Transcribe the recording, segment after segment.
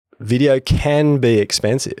video can be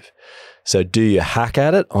expensive. So do you hack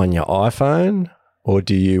at it on your iPhone, or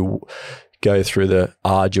do you go through the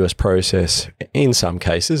arduous process, in some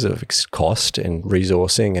cases, of cost and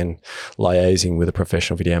resourcing and liaising with a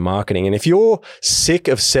professional video marketing? And if you're sick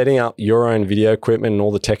of setting up your own video equipment and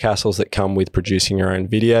all the tech hassles that come with producing your own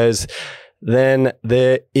videos, then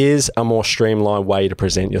there is a more streamlined way to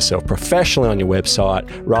present yourself professionally on your website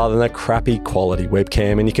rather than a crappy quality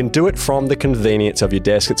webcam. And you can do it from the convenience of your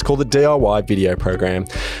desk. It's called the DIY Video Program.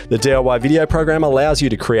 The DIY Video Program allows you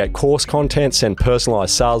to create course content, send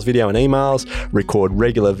personalized sales video and emails, record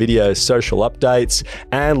regular videos, social updates,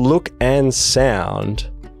 and look and sound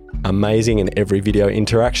amazing in every video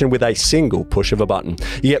interaction with a single push of a button.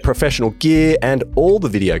 You get professional gear and all the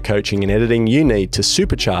video coaching and editing you need to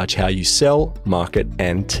supercharge how you sell, market,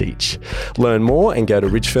 and teach. Learn more and go to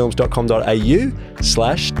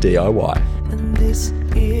ridgefilms.com.au/DIY. And this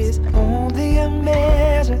is only a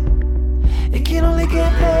measure. It can only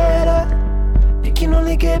get better. It can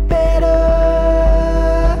only get better.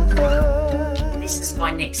 This is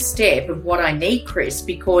my next step of what I need, Chris,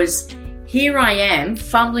 because here I am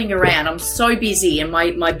fumbling around. I'm so busy and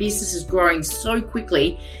my business is growing so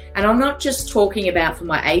quickly. And I'm not just talking about for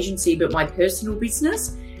my agency, but my personal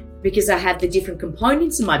business, because I have the different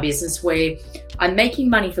components in my business where I'm making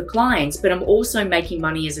money for clients, but I'm also making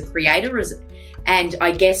money as a creator and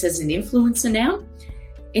I guess as an influencer now.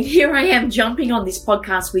 And here I am jumping on this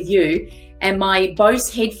podcast with you, and my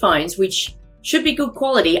Bose headphones, which should be good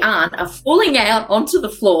quality, are falling out onto the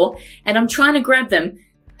floor, and I'm trying to grab them.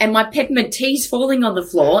 And my peppermint tea's falling on the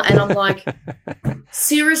floor. And I'm like,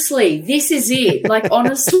 seriously, this is it. Like,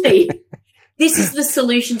 honestly, this is the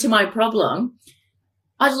solution to my problem.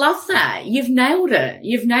 I love that. You've nailed it.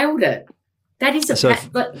 You've nailed it. That is it's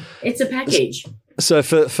a package. So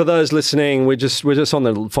for those listening, we're just on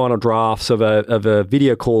the final drafts of a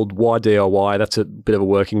video called Why DIY. That's a bit of a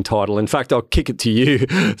working title. In fact, I'll kick it to you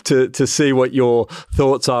to see what your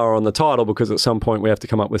thoughts are on the title, because at some point we have to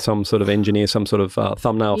come up with some sort of engineer, some sort of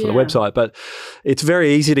thumbnail for the website. But it's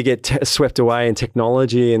very easy to get swept away in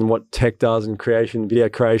technology and what tech does and creation, video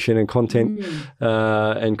creation and content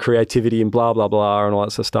and creativity and blah, blah, blah and all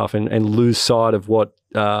that sort of stuff, and lose sight of what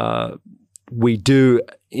we do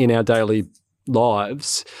in our daily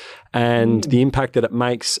lives and the impact that it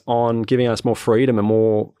makes on giving us more freedom and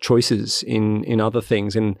more choices in other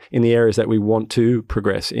things and in the areas that we want to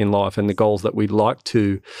progress in life and the goals that we'd like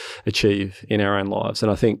to achieve in our own lives.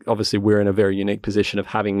 And I think obviously we're in a very unique position of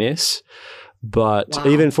having this. But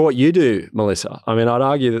even for what you do, Melissa, I mean, I'd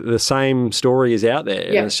argue that the same story is out there.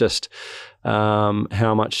 And it's just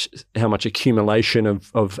how much accumulation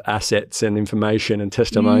of assets and information and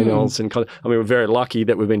testimonials and I mean, we're very lucky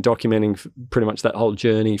that we've been documenting pretty much that whole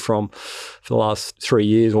journey for the last 3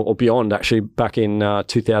 years or beyond. Actually, back in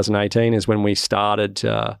 2018 is when we started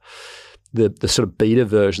the sort of beta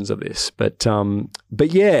versions of this, but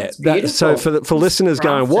yeah. So for listeners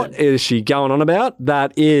going, what is she going on about?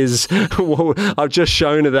 That is, well, I've just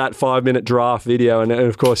shown her that 5-minute draft video, and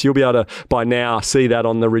of course you'll be able to by now see that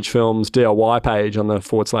on the Ridge Films DIY page, on the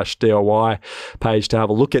 /DIY page, to have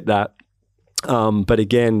a look at that. But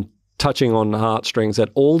again, touching on the heartstrings, that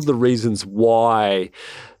all the reasons why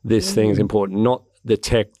this thing is important, not the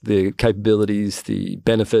tech, the capabilities, the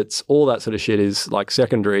benefits, all that sort of shit is like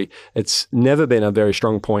secondary. It's never been a very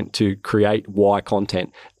strong point to create why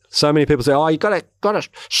content. So many people say, oh, you got to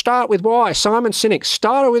start with why. Simon Sinek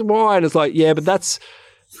started with why. And it's like, yeah, but that's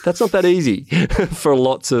not that easy for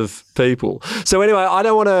lots of people. So anyway, I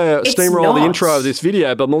don't want to steamroll the intro of this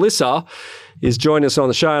video, but Melissa is joining us on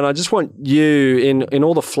the show, and I just want you, in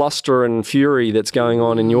all the fluster and fury that's going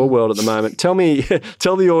on in your world at the moment, tell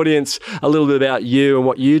the audience a little bit about you and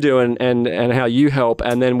what you do and how you help,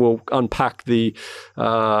 and then we'll unpack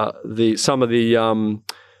some of the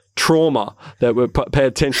trauma that we've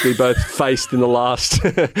potentially both faced in the last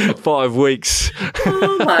 5 weeks.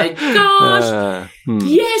 Oh my gosh.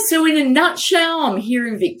 Yeah, so in a nutshell, I'm here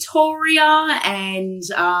in Victoria, and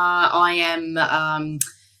I am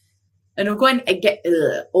an organic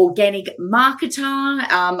marketer.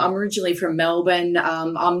 I'm originally from Melbourne.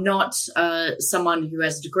 I'm not someone who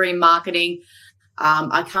has a degree in marketing.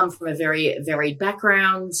 I come from a very varied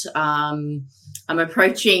background. I'm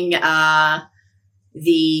approaching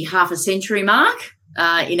the half a century mark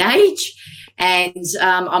in age, and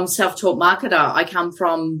I'm a self-taught marketer. I come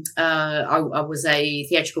from, I was a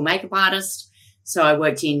theatrical makeup artist, so I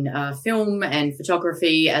worked in film and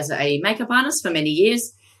photography as a makeup artist for many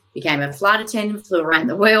years. Became a flight attendant, flew around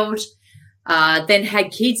the world, then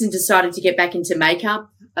had kids and decided to get back into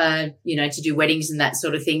makeup, to do weddings and that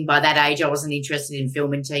sort of thing. By that age, I wasn't interested in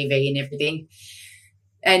film and TV and everything.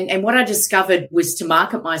 And what I discovered was to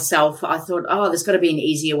market myself, I thought, oh, there's got to be an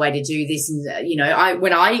easier way to do this. And, you know,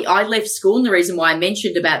 when I left school, and the reason why I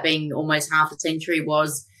mentioned about being almost half a century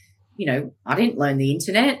was, you know, I didn't learn the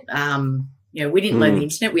internet. You know, we didn't learn the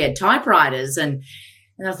internet. We had typewriters. And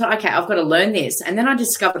I thought, okay, I've got to learn this. And then I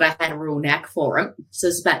discovered I had a real knack for it. So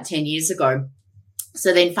it's about 10 years ago.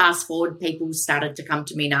 So then fast forward, people started to come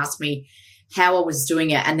to me and ask me how I was doing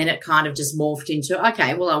it. And then it kind of just morphed into,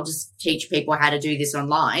 okay, well, I'll just teach people how to do this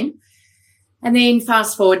online. And then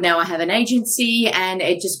fast forward, now I have an agency, and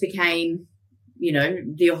it just became, you know,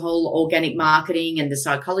 the whole organic marketing and the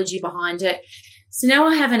psychology behind it. So now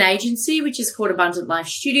I have an agency, which is called Abundant Life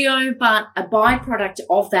Studio, but a byproduct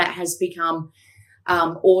of that has become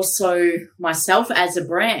also myself as a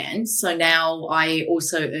brand. So now I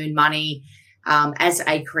also earn money as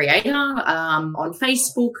a creator on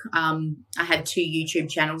Facebook. I have 2 YouTube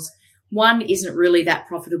channels. One isn't really that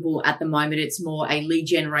profitable at the moment. It's more a lead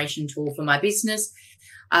generation tool for my business.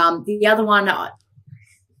 The other one,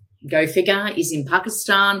 go figure, is in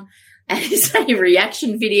Pakistan, and it's a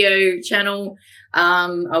reaction video channel.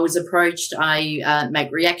 I was approached. I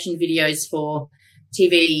make reaction videos for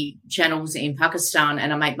TV channels in Pakistan,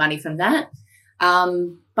 and I make money from that.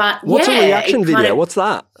 But what's a reaction video? What's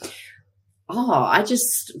that? Oh,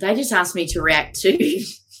 they just asked me to react to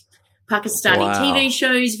Pakistani TV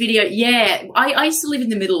shows, video. Yeah, I used to live in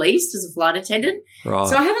the Middle East as a flight attendant. Right.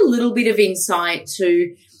 So I have a little bit of insight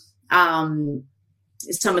to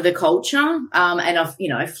some of the culture. And I've, you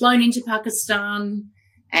know, flown into Pakistan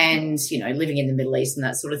and, you know, living in the Middle East and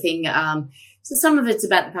that sort of thing. So some of it's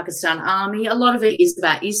about the Pakistan Army. A lot of it is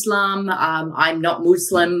about Islam. I'm not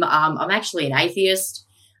Muslim. I'm actually an atheist.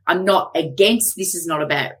 I'm not against, this is not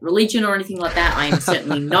about religion or anything like that. I am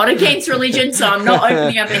certainly not against religion, so I'm not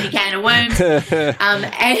opening up any can of worms. And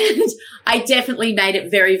I definitely made it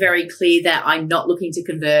very, very clear that I'm not looking to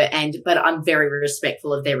convert, but I'm very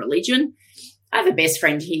respectful of their religion. I have a best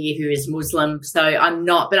friend here who is Muslim, so I'm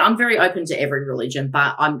not, but I'm very open to every religion,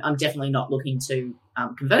 but I'm definitely not looking to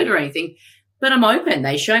convert or anything, but I'm open.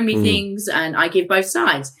 They show me things and I give both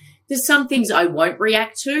sides. There's some things I won't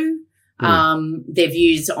react to. Their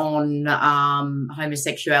views on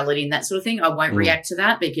homosexuality and that sort of thing. I won't react to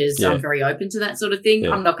that because I'm very open to that sort of thing.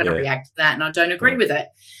 I'm not going to react to that, and I don't agree with it.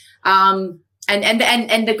 And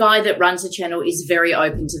the guy that runs the channel is very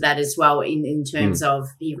open to that as well in terms of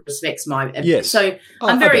he respects my So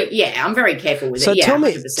I'm very careful with it. Tell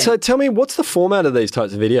me, 100%. tell me, what's the format of these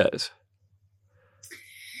types of videos?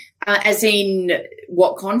 As in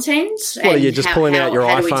what content? Well, you're just pulling out your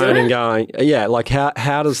iPhone and going, like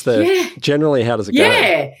how does generally how does it go?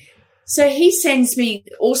 Yeah. So he sends me,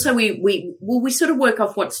 also we sort of work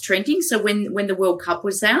off what's trending. So when the World Cup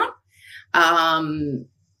was out, when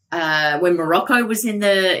Morocco was in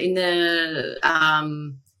the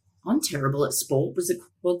I'm terrible at sport. Was it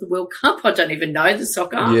called the World Cup? I don't even know, the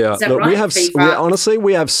soccer. Yeah. Is that right? Honestly,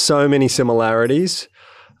 we have so many similarities.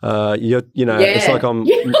 It's like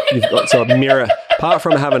you've got sort of mirror. Apart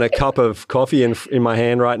from having a cup of coffee in my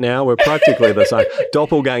hand right now, we're practically the same.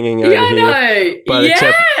 Doppelganging over here. But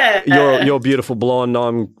except you're beautiful blonde,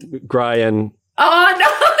 I'm grey and got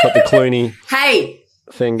the Clooney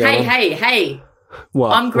thing going. Hey.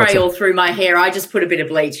 Well, I'm grey all through my hair. I just put a bit of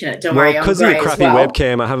bleach in it. Don't worry, I'm grey because of your crappy as well.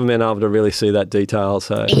 webcam, I haven't been able to really see that detail.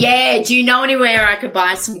 So yeah, do you know anywhere I could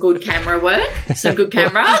buy some good camera work? Some good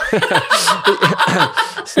camera?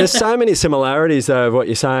 There's so many similarities, though, of what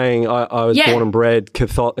you're saying. I was born and bred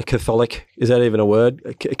Catholic. Is that even a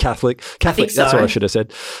word? Catholic. That's what I should have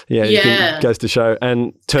said. Yeah. Goes to show.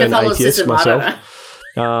 And turned atheist myself.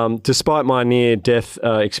 Despite my near-death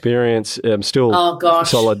experience, I'm still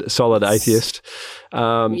solid atheist.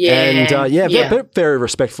 But very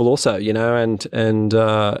respectful also, you know, and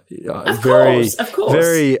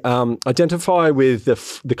very identify with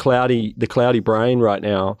the cloudy brain right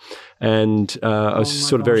now. And I was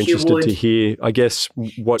sort of very interested to hear, I guess,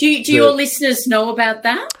 what... Do your listeners know about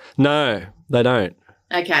that? No, they don't.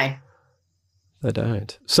 Okay. They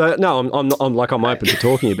don't. So no, I'm open to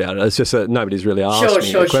talking about it. It's just that nobody's really asked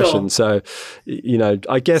me the question. So, you know,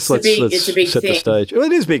 I guess let's set the stage. Well,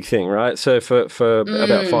 it is a big thing, right? So for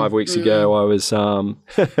about 5 weeks ago, I was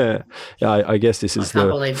I guess this is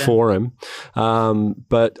the forum,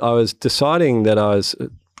 but I was deciding that I was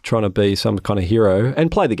trying to be some kind of hero and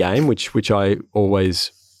play the game, which I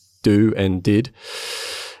always do and did,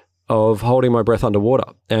 of holding my breath underwater.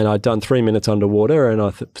 And I'd done 3 minutes underwater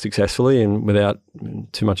and successfully and without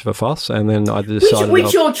too much of a fuss. And then I decided...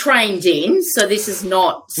 Which you're trained in, so this is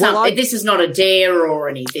not this is not a dare or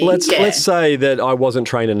anything. Let's say that I wasn't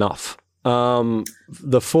trained enough.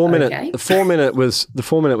 The 4 minute, Okay. the 4 minute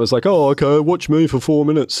was like, oh, okay, watch me for 4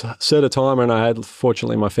 minutes, set a timer, and I had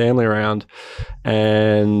fortunately my family around,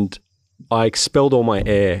 and I expelled all my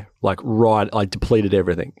air, I depleted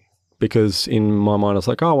everything, because in my mind I was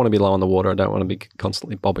like, oh, I want to be low on the water, I don't want to be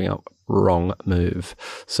constantly bobbing up. Wrong move.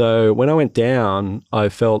 So when I went down, I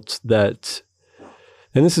felt that,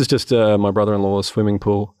 and this is just my brother-in-law's swimming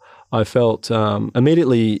pool, I felt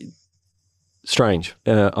immediately strange,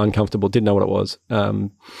 uncomfortable, didn't know what it was.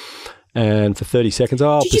 And for 30 seconds,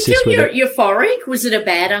 I'll Did you persist feel with it. euphoric? Was it a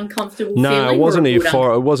bad, uncomfortable feeling? No, it wasn't or a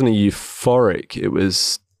good It wasn't a euphoric. It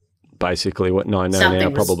was basically what I know Something now.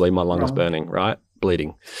 was Probably my lungs wrong. burning, right,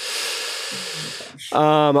 bleeding.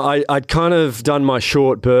 I'd kind of done my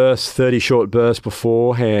 30 short bursts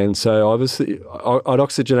beforehand. So obviously I'd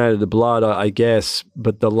oxygenated the blood, I guess,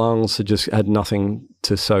 but the lungs had nothing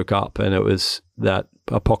to soak up, and it was that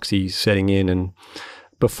epoxy setting in. And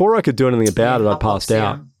before I could do anything about it, I passed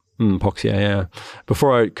out. Hypoxia, yeah.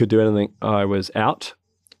 Before I could do anything, I was out,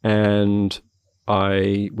 and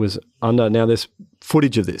I was under. Now there's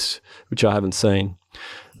footage of this, which I haven't seen.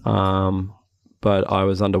 But I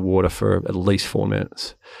was underwater for at least 4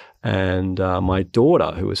 minutes. And my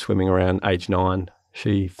daughter, who was swimming around age 9,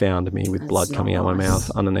 she found me with blood coming out my mouth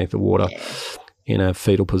underneath the water in a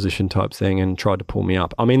fetal position type thing, and tried to pull me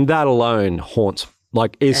up. I mean, that alone haunts,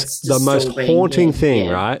 is That's the most disturbing, haunting thing,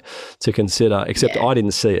 yeah. right, to consider, except Yeah. I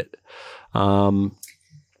didn't see it. And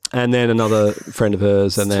then another friend of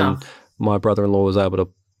hers, and then tough. my brother-in-law was able to,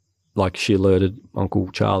 she alerted Uncle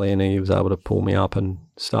Charlie, and he was able to pull me up and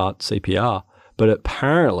start CPR. But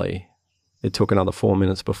apparently it took another 4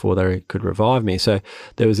 minutes before they could revive me. So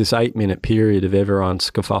there was this 8-minute period of everyone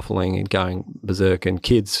scuffling and going berserk, and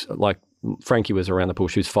kids, Frankie was around the pool.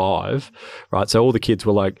 She was 5, right? So all the kids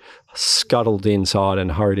were scuttled inside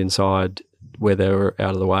and hurried inside where they were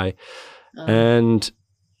out of the way. And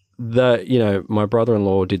my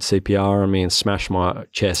brother-in-law did CPR on me and smashed my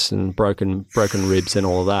chest and broken ribs and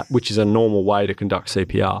all of that, which is a normal way to conduct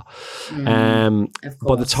CPR. Of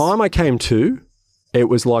By the course. time I came to, it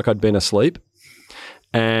was like I'd been asleep,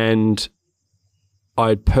 and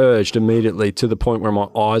I'd purged immediately to the point where my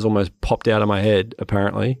eyes almost popped out of my head,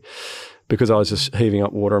 apparently, because I was just heaving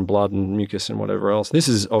up water and blood and mucus and whatever else. This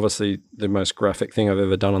is obviously the most graphic thing I've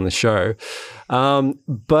ever done on the show. And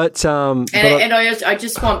I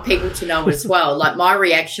just want people to know as well, my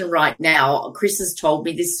reaction right now, Chris has told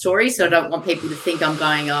me this story, so I don't want people to think I'm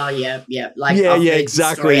going, oh, yeah. I've heard this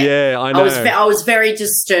exactly. story. Yeah, I know. I was very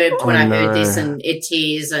disturbed when I heard know. this, and it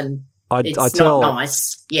tears, and it's I not tell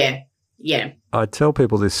nice. Yeah. I tell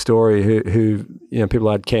people this story who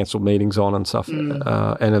people had cancelled meetings on and stuff, and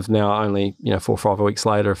have now only 4 or 5 weeks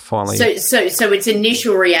later finally. So its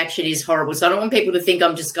initial reaction is horrible. So I don't want people to think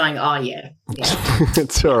I'm just going, oh yeah.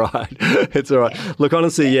 It's all right. It's all right. Yeah. Look,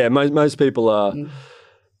 honestly, most people are.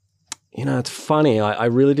 It's funny. I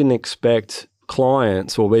really didn't expect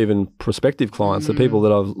clients or even prospective clients, the people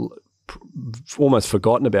that I've almost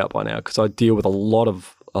forgotten about by now, because I deal with a lot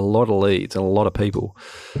of leads and a lot of people,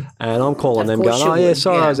 and I'm calling them going, oh yeah,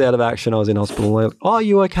 sorry, I was out of action, I was in hospital. And they're like, oh,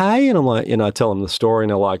 you okay? And I'm like, I tell them the story,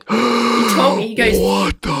 and they're like, He told me, he goes,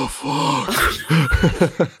 what the fuck?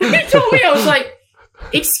 he told me, I was like,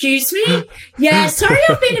 excuse me? Yeah, sorry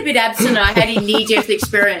I've been a bit absent. I had a near-death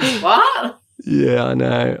experience. What? Yeah, I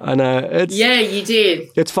know. Yeah, you did.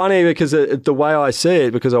 It's funny because the way I see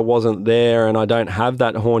it, because I wasn't there and I don't have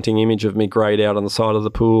that haunting image of me grayed out on the side of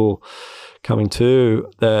the pool coming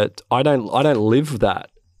to, that I don't live that.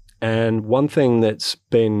 And one thing that's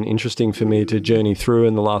been interesting for me to journey through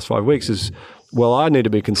in the last 5 weeks is, well, I need to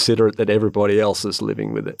be considerate that everybody else is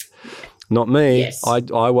living with it. Not me. Yes. I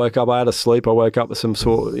woke up, I had a sleep. I woke up with some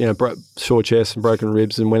sore chest and broken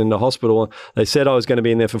ribs and went into hospital. They said I was going to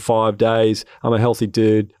be in there for 5 days. I'm a healthy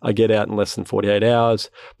dude. I get out in less than 48 hours,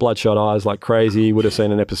 bloodshot eyes like crazy. You would have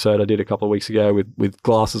seen an episode I did a couple of weeks ago with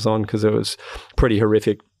glasses on because it was pretty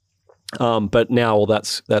horrific. But now all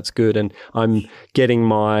that's good. And I'm getting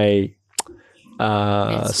my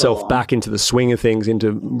self back into the swing of things,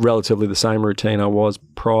 into relatively the same routine I was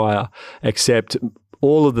prior, except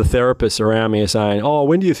all of the therapists around me are saying, oh,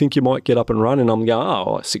 when do you think you might get up and run? And I'm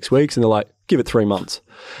going, 6 weeks. And they're like, give it 3 months.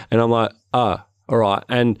 And I'm like, all right.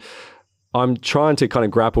 And I'm trying to kind of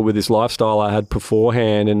grapple with this lifestyle I had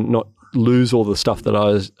beforehand and not lose all the stuff that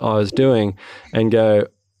I was doing and go,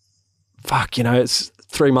 fuck, it's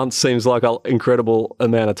 3 months seems like an incredible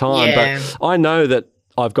amount of time. Yeah. But I know that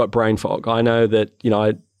I've got brain fog. I know that,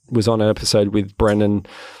 I was on an episode with Brendan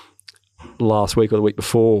last week or the week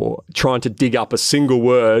before trying to dig up a single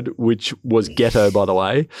word, which was ghetto, by the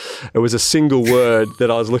way. It was a single word that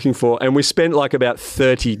I was looking for, and we spent like about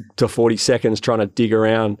 30 to 40 seconds trying to dig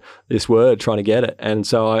around this word, trying to get it. And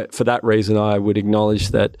so for that reason, I would acknowledge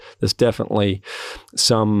that there's definitely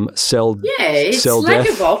some cell it's cell lack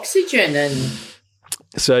death. of oxygen and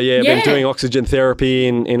So, I've been doing oxygen therapy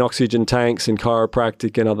in oxygen tanks and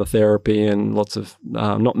chiropractic and other therapy and lots of,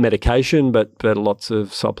 not medication, but lots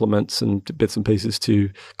of supplements and bits and pieces to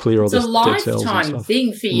clear all it's the a dead cells and lifetime stuff.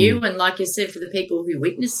 thing for you, and like I said, for the people who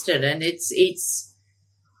witnessed it, and it's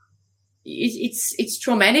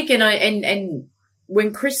traumatic. And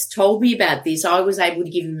when Chris told me about this, I was able to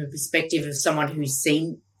give him a perspective of someone who's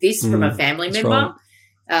seen this from a family that's member. right.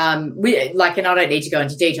 And I don't need to go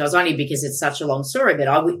into details only because it's such a long story, but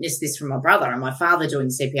I witnessed this from my brother and my father doing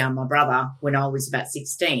CPR on my brother when I was about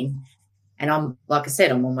 16. And I'm, like I said,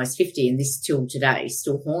 I'm almost 50, and this till today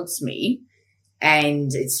still haunts me,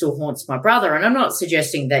 and it still haunts my brother. And I'm not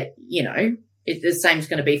suggesting that, the same is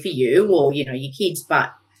going to be for you or, your kids,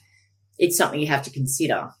 but it's something you have to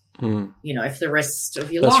consider, for the rest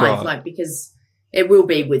of your That's life, right. because it will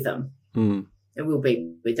be with them. Mm. It will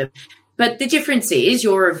be with them. But the difference is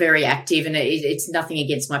you're very active, and it's nothing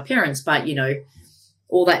against my parents, but,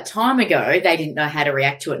 all that time ago, they didn't know how to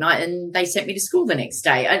react to it, and they sent me to school the next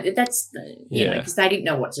day. That's, because they didn't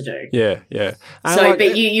know what to do. Yeah. And So,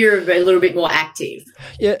 but you're a little bit more active.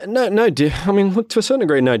 Yeah, I mean, look, to a certain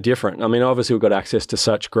degree, no different. I mean, obviously we've got access to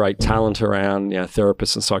such great talent around,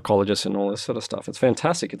 therapists and psychologists and all this sort of stuff. It's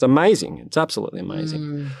fantastic. It's amazing. It's absolutely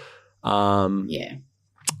amazing. Yeah.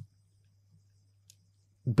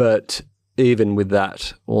 But even with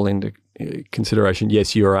that all into consideration,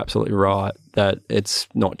 yes, you're absolutely right that it's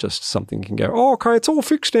not just something you can go, oh, okay, it's all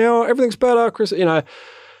fixed now, everything's better, Chris. Like,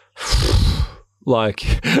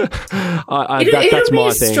 that's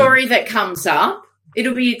my thing. Story that comes up.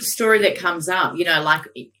 It'll be a story that comes up.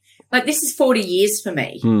 Like this is 40 years for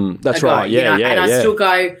me. That's right. Yeah, and I yeah. still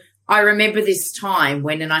go. I remember this time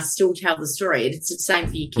when, and I still tell the story. It's the same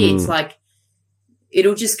for your kids. Like,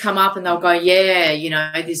 it'll just come up and they'll go,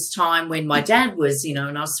 this time when my dad was, and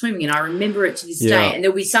I was swimming, and I remember it to this day. And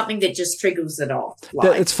there'll be something that just triggers it off.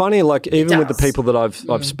 It's funny, like even with the people that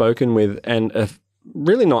I've spoken with and have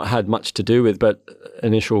really not had much to do with, but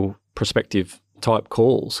initial prospective type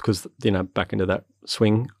calls, because, back into that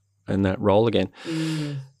swing and that role again,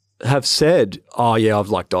 have said, oh yeah,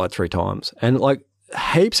 I've died 3 times. And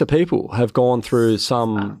heaps of people have gone through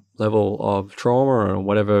some level of trauma or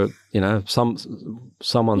whatever,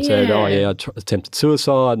 someone said, oh yeah, I attempted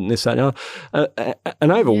suicide and this, that, and the other.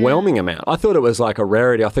 An overwhelming amount. I thought it was like a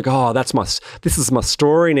rarity. I think, oh, this is my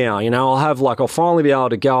story now. I'll finally be able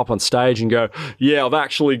to go up on stage and go, yeah, I've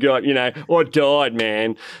actually got, I died,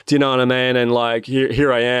 man. Do you know what I mean? And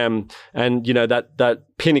here I am. And, that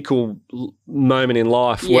pinnacle moment in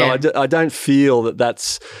life. Yeah. Well, I don't feel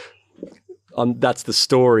that's the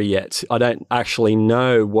story yet. I don't actually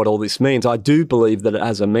know what all this means. I do believe that it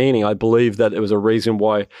has a meaning. I believe that it was a reason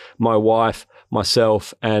why my wife,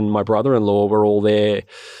 myself, and my brother-in-law were all there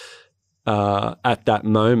at that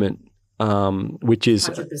moment, which is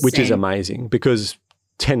 100%. amazing, because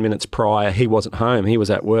 10 minutes prior he wasn't home. He was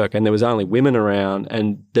at work, and there was only women around,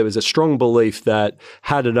 and there was a strong belief that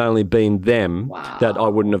had it only been them, that they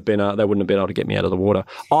wouldn't have been able to get me out of the water.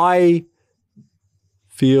 I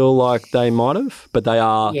feel like they might have, but they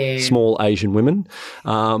are small Asian women,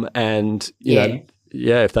 and you know,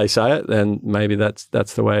 if they say it, then maybe that's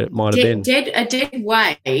the way it might have been. A dead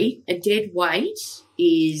weight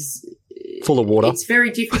is full of water. It's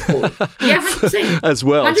very difficult. Yeah, 100%. As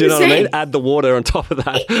well. 100%. Do you know what I mean? Add the water on top of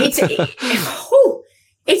that.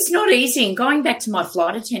 It's not easy. And going back to my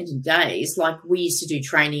flight attendant days, we used to do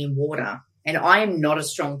training in water, and I am not a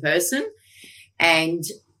strong person. And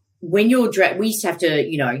when we used to have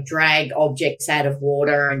to, drag objects out of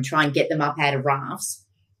water and try and get them up out of rafts.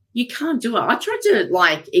 You can't do it. I tried to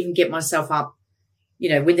even get myself up,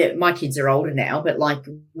 when my kids are older now, but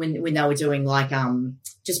when they were doing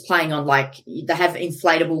just playing on they have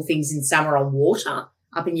inflatable things in summer on water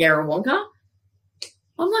up in Yarrawonga.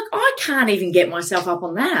 I'm I can't even get myself up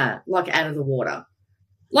on that, out of the water.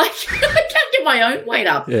 I can't get my own weight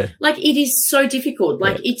up. Yeah. It is so difficult.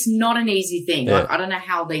 Yeah. It's not an easy thing. Yeah. I don't know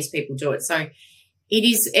how these people do it. So it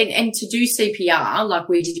is, and to do CPR,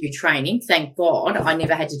 we did do training, thank God, I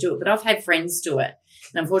never had to do it, but I've had friends do it.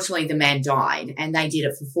 And unfortunately the man died, and they did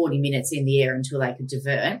it for 40 minutes in the air until they could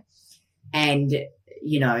divert. And,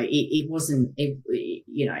 it wasn't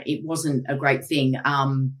a great thing.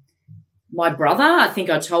 My brother, I think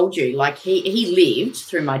I told you, he lived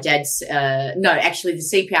through my dad's, the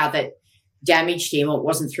CPR that damaged him, or it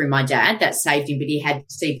wasn't through my dad that saved him, but he had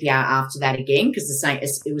CPR after that again because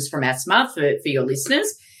it was from asthma for your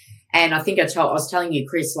listeners. And I think I was telling you,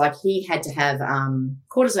 Chris, like he had to have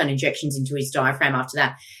cortisone injections into his diaphragm after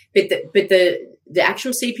that. But the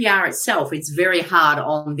actual CPR itself, it's very hard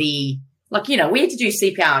on the, like, you know, we had to do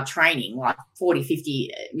CPR training like 40,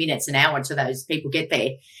 50 minutes an hour until those people get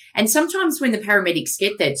there. And sometimes when the paramedics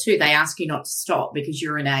get there too, they ask you not to stop because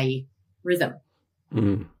you're in a rhythm.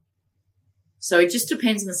 Mm. So it just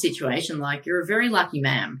depends on the situation. Like, you're a very lucky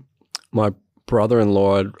man. My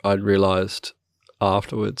brother-in-law, I'd realised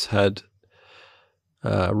afterwards, had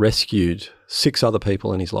rescued 6 other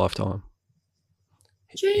people in his lifetime.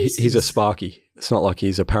 Jesus. He's a Sparky. It's not like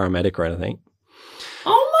he's a paramedic or anything.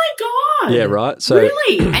 Oh my God. Yeah, right. So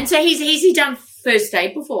really? And so he's done first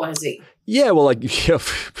aid before, has he? Yeah, well, like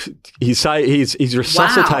he's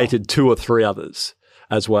resuscitated 2 or 3 others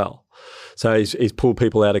as well. So he's pulled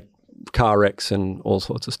people out of car wrecks and all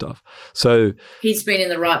sorts of stuff. So he's been in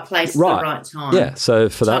the right place at the right time. Yeah. So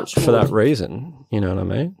for that reason, you know what I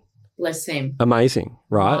mean? Bless him. Amazing,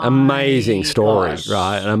 right? Amazing story,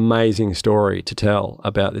 right? An amazing story to tell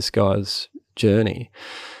about this guy's journey.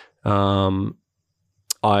 For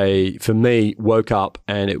me, woke up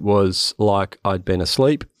and it was like I'd been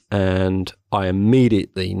asleep and I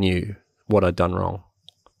immediately knew what I'd done wrong,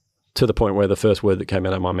 to the point where the first word that came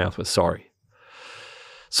out of my mouth was sorry.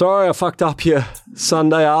 Sorry, I fucked up your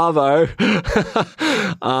Sunday arvo.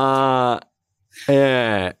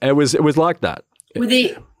 Yeah, it was like that. Were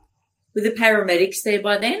the paramedics there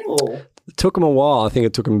by then, or? It took them a while. I think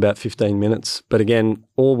it took them about 15 minutes. But again,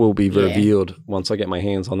 all will be revealed once I get my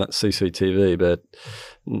hands on that CCTV. But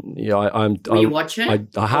yeah, Will you watch it?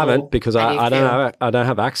 I haven't because I don't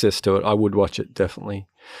have access to it. I would watch it definitely,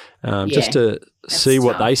 just to see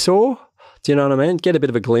what they saw. Do you know what I mean? Get a bit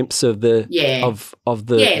of a glimpse of the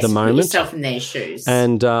the moment. Put yourself in their shoes.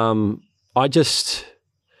 And I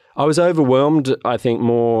was overwhelmed, I think,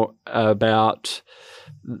 more about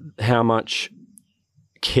how much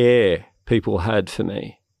care people had for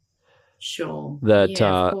me. Sure.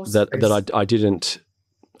 That I didn't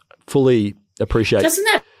fully appreciate. Doesn't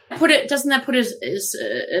that put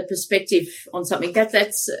a perspective on something?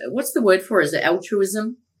 That's what's the word for it? Is it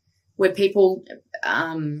altruism? Where people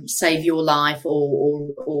save your life,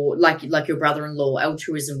 or like your brother-in-law,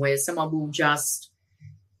 altruism, where someone will just,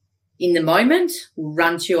 in the moment, will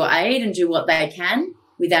run to your aid and do what they can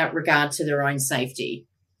without regard to their own safety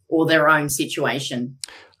or their own situation.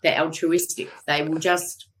 They're altruistic. They will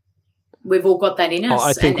just, we've all got that in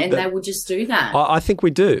us, and they will just do that. I think we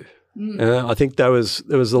do. I think there was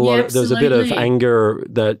a lot. There was a bit of anger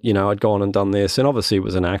that, you know, I'd gone and done this, and obviously it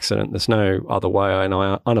was an accident. There's no other way, and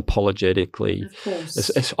I unapologetically. Of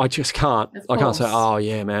course. I just can't. I can't say, oh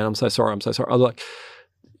yeah, man, I'm so sorry. I'm so sorry. I was like,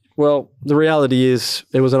 well, the reality is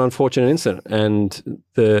it was an unfortunate incident, and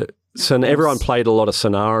everyone played a lot of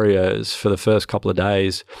scenarios for the first couple of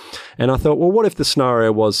days. And I thought, well, what if the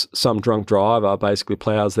scenario was some drunk driver basically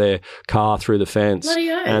plows their car through the fence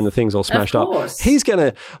and the thing's all smashed up?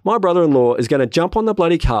 My brother-in-law is going to jump on the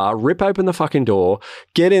bloody car, rip open the fucking door,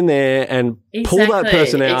 get in there and pull that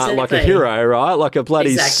person out like a hero, right? Like a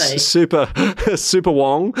bloody super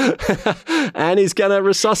Wong. And he's going to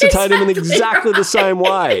resuscitate him in exactly the same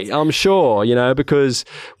way, I'm sure, you know, because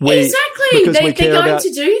we care about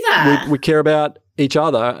to do that. We care about each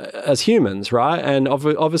other as humans, right? And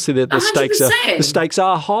obviously the stakes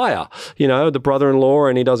are higher. You know, the brother-in-law,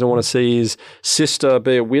 and he doesn't want to see his sister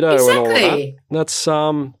be a widow and all of that. That's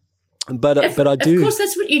but I do. Of course,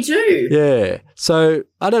 that's what you do. Yeah. So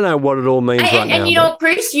I don't know what it all means right now. And you know what,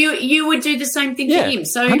 Chris, you would do the same thing for him.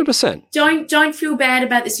 So 100%. Don't feel bad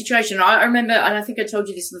about the situation. I remember, and I think I told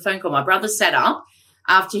you this in the phone call. My brother sat up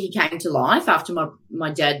after he came to life, after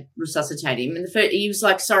my dad resuscitated him, and he was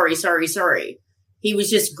like, sorry. He was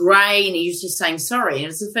just grey, and he was just saying sorry, and it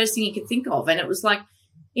was the first thing he could think of. And it was like,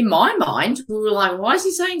 in my mind, we were like, why is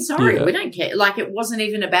he saying sorry? Yeah. We don't care. Like, it wasn't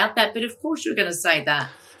even about that, but of course you're going to say that.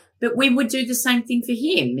 But we would do the same thing for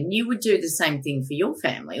him, and you would do the same thing for your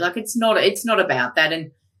family. Like, it's not about that.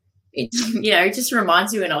 And it, you know, it just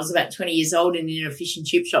reminds me when I was about 20 years old and in a fish and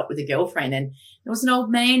chip shop with a girlfriend, and there was an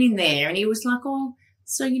old man in there, and he was like, oh,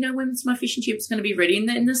 so, you know, when's my fish and chips going to be ready? And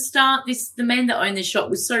in the start, the man that owned the shop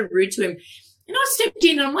was so rude to him. And I stepped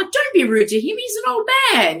in and I'm like, don't be rude to him. He's an old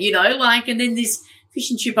man, you know, like, and then this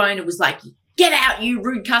fish and chip owner was like, get out, you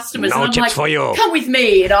rude customers. No and I'm chips like, for you. Come with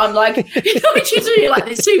me. And I'm like, you know what you do? You're like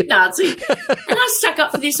this soup Nazi. And I stuck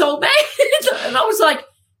up for this old man. And I was like,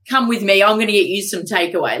 come with me. I'm going to get you some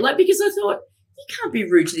takeaway. Like, because I thought, you can't be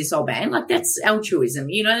rude to this old man. Like, that's altruism.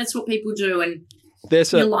 You know, that's what people do. And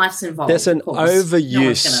there's your life's involved. There's an of course. No one's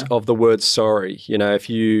overuse gonna- of the word sorry. You know, if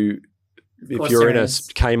you're there in a is.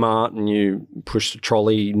 Kmart and you push the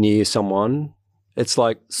trolley near someone, it's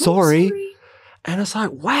like sorry. And it's like,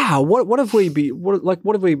 wow, what have we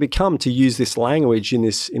become to use this language in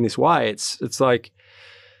this way? It's like,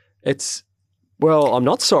 well, I'm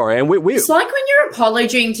not sorry, and we It's like when you're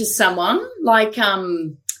apologizing to someone, like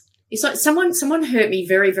it's like someone hurt me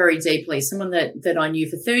very, very deeply. Someone that I knew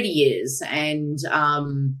for 30 years, and she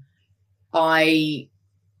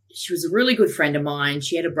was a really good friend of mine.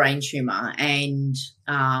 She had a brain tumor, and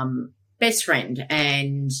best friend,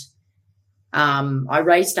 and I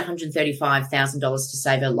raised $135,000 to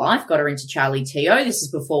save her life, got her into Charlie Teo. This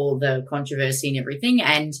is before the controversy and everything,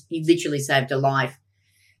 and he literally saved her life.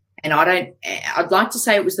 And I'd like to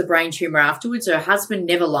say it was the brain tumor afterwards. Her husband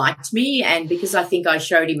never liked me, and because I think I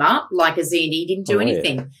showed him up, like as in he didn't do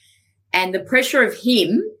anything. Yeah. And the pressure of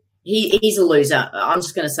him, he's a loser. I'm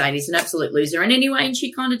just going to say it, he's an absolute loser. And anyway, and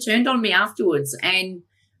she kind of turned on me afterwards, and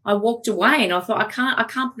I walked away, and I thought, I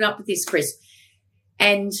can't put up with this, Chris.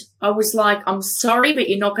 And I was like, I'm sorry, but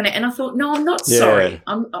you're not going to. And I thought, no, I'm not sorry.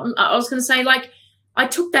 I was going to say, like, I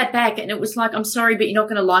took that back, and it was like, I'm sorry, but you're not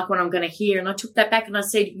going to like what I'm going to hear. And I took that back, and I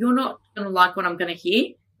said, you're not going to like what I'm going to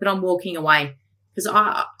hear, but I'm walking away because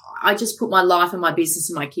I just put my life and my business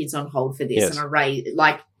and my kids on hold for this. Yes. And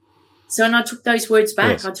and I took those words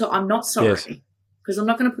back. Yes. I'm not sorry because I'm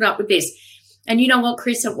not going to put up with this. And you know what,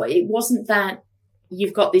 Chris, it wasn't that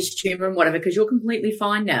you've got this tumor and whatever, because you're completely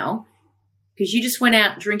fine now. Because you just went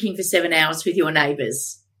out drinking for 7 hours with your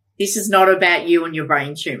neighbours. This is not about you and your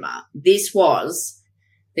brain tumour. This was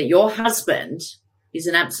that your husband is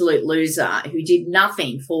an absolute loser who did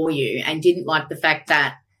nothing for you and didn't like the fact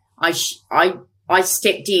that I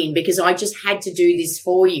stepped in because I just had to do this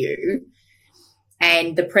for you.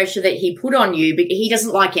 And the pressure that he put on you, he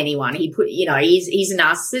doesn't like anyone. He's a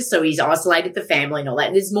narcissist, so he's isolated the family and all that.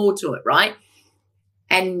 And there's more to it, right?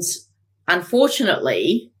 And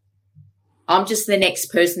unfortunately, I'm just the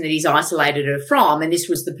next person that he's isolated her from, and this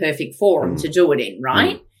was the perfect forum to do it in,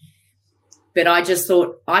 right? But I just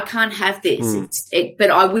thought, I can't have this.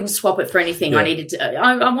 But I wouldn't swap it for anything. Yeah.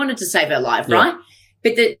 I wanted to save her life, right?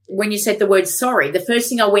 But when you said the word sorry, the first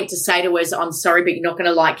thing I went to say to her was, I'm sorry, but you're not going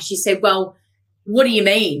to like it. She said, well, what do you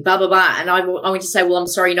mean? Blah, blah, blah. And I went to say, well, I'm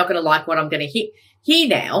sorry, you're not going to like what I'm going to hear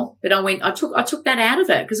now. But I took that out of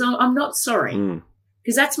it because I'm not sorry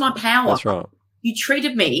because that's my power. That's right. You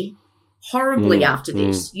treated me horribly after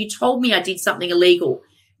this. You told me I did something illegal.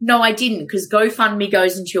 No, I didn't, because GoFundMe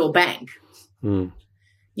goes into your bank.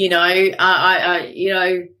 You know,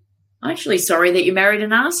 I'm actually sorry that you married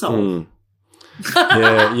an asshole.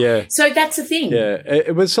 Yeah. So that's the thing. Yeah,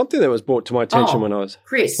 it was something that was brought to my attention when I was.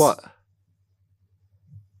 Chris. What?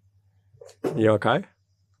 You okay?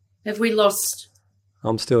 Have we lost?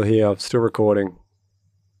 I'm still here. I'm still recording.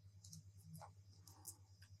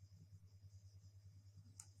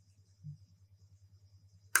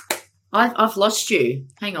 I've lost you.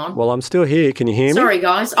 Hang on. Well, I'm still here. Can you hear me? Sorry,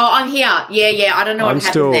 guys. Oh, I'm here. Yeah. I don't know what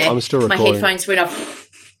happened there. I'm still recording. My headphones went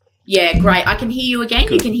off. Yeah, great. I can hear you again.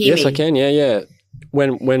 Good. You can hear me. Yes, I can. Yeah.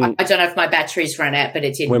 When I don't know if my batteries ran out, but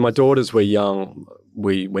it didn't. When my daughters were young,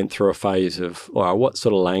 we went through a phase of, what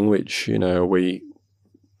sort of language, are we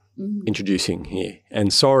introducing here?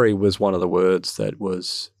 And sorry was one of the words that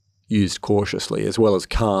was used cautiously, as well as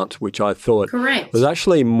can't, which I thought was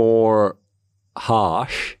actually more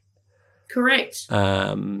harsh. Correct.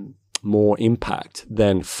 More impact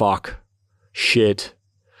than fuck, shit,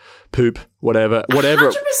 poop, whatever.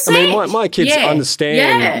 100%. I mean, my kids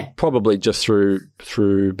understand probably just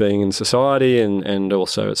through being in society and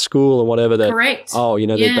also at school and whatever that. Correct. Oh,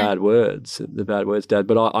 they're bad words. They're bad words, Dad.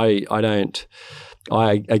 But I don't.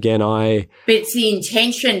 But it's the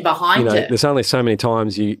intention behind it. There's only so many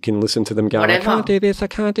times you can listen to them going, I can't do this, I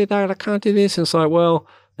can't do that, I can't do this. And it's like, well,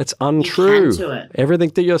 it's untrue. You can do it. Everything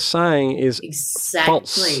that you're saying is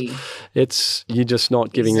false. You're just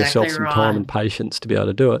not giving yourself some time and patience to be able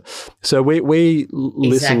to do it. So we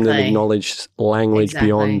listened and acknowledged language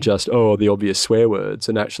beyond just the obvious swear words,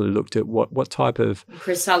 and actually looked at what type of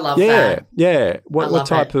Chris, I love that. Yeah. What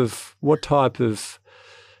type of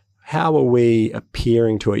how are we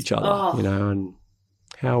appearing to each other, and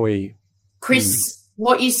how we Chris,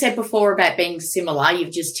 what you said before about being similar,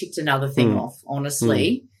 you've just ticked another thing off,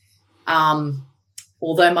 honestly.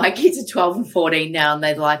 Although my kids are 12 and 14 now, and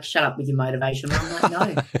they're like, shut up with your motivation. I'm like, no.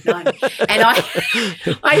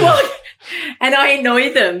 And I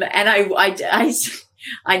annoy them, and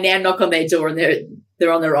I now knock on their door, and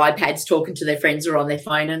they're on their iPads talking to their friends or on their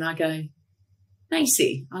phone, and I go,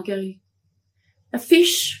 Macy, a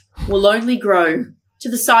fish will only grow to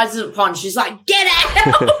the sides of the pond. She's like, get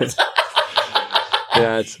out.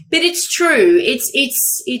 Yeah, but it's true.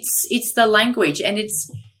 It's the language, and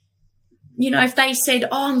it's, you know, if they said,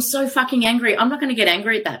 oh, I'm so fucking angry, I'm not going to get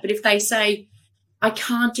angry at that. But if they say, I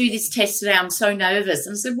can't do this test today, I'm so nervous,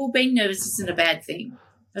 and I said, well, being nervous isn't a bad thing.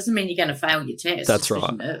 Doesn't mean you're going to fail your test. That's just right.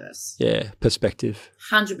 You're nervous. Yeah, perspective.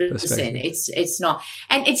 100%. It's not,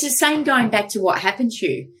 and it's the same going back to what happened to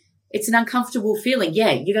you. It's an uncomfortable feeling.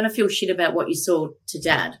 Yeah, you're going to feel shit about what you saw to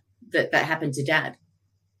Dad, that happened to Dad.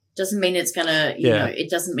 Doesn't mean it's going to, you know, it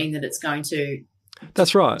doesn't mean that it's going to.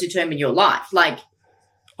 That's right. Determine your life. Like,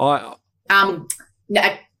 no,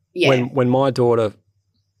 yeah. When my daughter,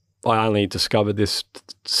 I only discovered this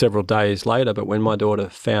several days later, but when my daughter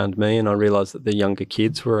found me and I realised that the younger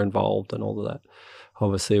kids were involved and all of that,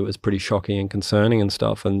 obviously it was pretty shocking and concerning and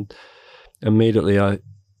stuff. And immediately I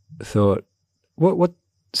thought, what?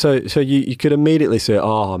 So you could immediately say,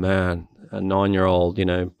 oh man, a 9-year-old, you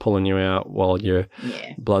know, pulling you out while your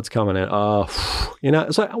blood's coming out. Oh, you know,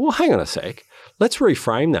 it's like, well, hang on a sec. Let's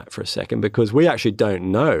reframe that for a second, because we actually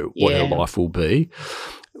don't know what her life will be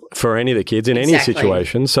for any of the kids in any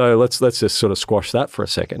situation. So let's just sort of squash that for a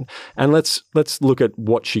second, and let's look at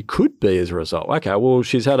what she could be as a result. Okay, well,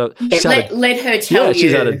 she's had a let her tell you.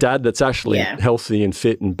 She's had a dad that's actually healthy and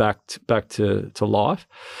fit and back to life.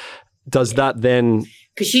 Does that then?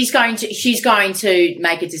 Because she's going to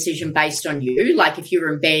make a decision based on you. Like if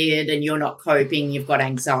you're in bed and you're not coping, you've got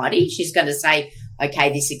anxiety, she's going to say,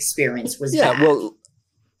 okay, this experience was bad. Well,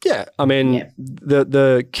 yeah. I mean,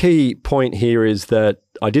 the key point here is that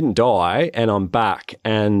I didn't die and I'm back,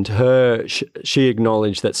 and she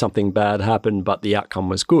acknowledged that something bad happened, but the outcome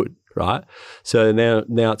was good, right? So now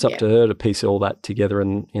it's up to her to piece all that together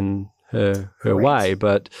in her way.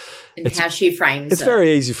 But and how she frames it's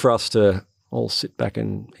very easy for us to all sit back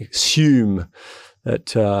and assume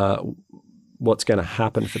that what's going to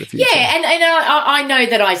happen for the future. Yeah, and I know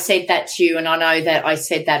that I said that to you, and I know that I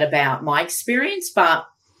said that about my experience, but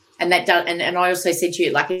and I also said to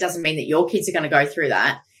you, like, it doesn't mean that your kids are going to go through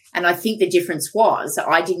that. And I think the difference was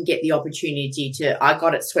I didn't get the opportunity I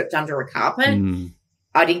got it swept under a carpet.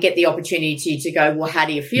 I didn't get the opportunity to go, well, how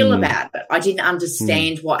do you feel about it? I didn't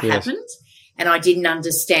understand what happened, and I didn't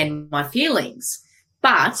understand my feelings.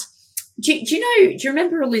 But do you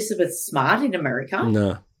remember Elizabeth Smart in America?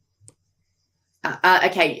 No.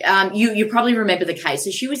 Okay. You probably remember the case.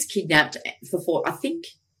 So she was kidnapped for I think,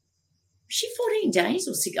 was she 14 days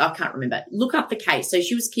or 6? I can't remember. Look up the case. So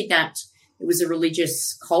she was kidnapped. It was a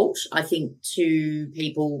religious cult, I think, to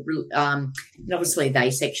people, and obviously they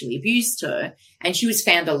sexually abused her, and she was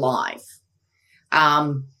found alive.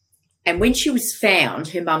 And when she was found,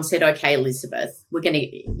 her mum said, okay, Elizabeth, I'm going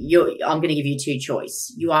to give you two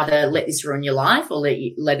choices. You either let this ruin your life or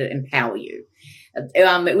let it empower you.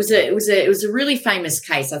 It was a really famous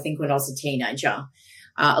case, I think, when I was a teenager.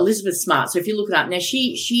 Elizabeth Smart. So if you look it up now,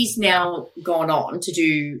 she's now gone on to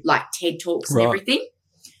do like TED Talks and everything.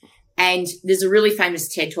 And there's a really famous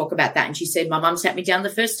TED Talk about that. And she said, my mum sat me down the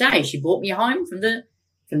first day. She brought me home from the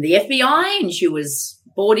FBI, and she was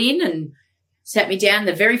brought in and sat me down.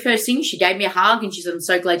 The very first thing, she gave me a hug, and she said, I'm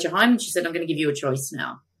so glad you're home. And she said, I'm going to give you a choice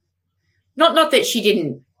now. Not that she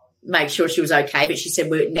didn't make sure she was okay, but she said,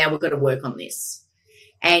 now we've got to work on this.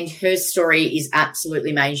 And her story is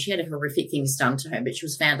absolutely amazing. She had horrific things done to her, but she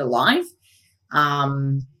was found alive.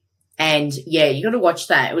 And yeah, you got to watch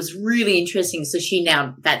that. It was really interesting. So she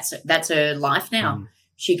now, that's her life now.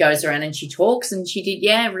 She goes around and she talks, and she did,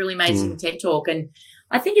 a really amazing TED Talk. And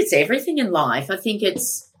I think it's everything in life. I think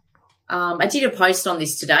it's, I did a post on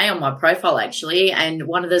this today on my profile actually. And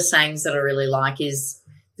one of the sayings that I really like is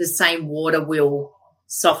the same water will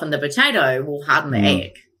soften the potato, will harden the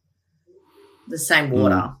egg. The same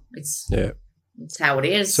water. It's how it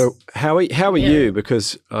is. So how are you?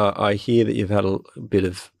 Because I hear that you've had a bit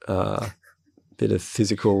of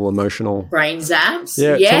physical, emotional brain zaps.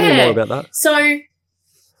 Yeah, tell me more about that. So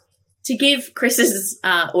to give Chris's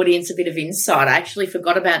audience a bit of insight, I actually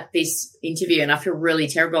forgot about this interview, and I feel really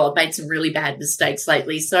terrible. I've made some really bad mistakes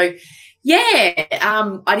lately. So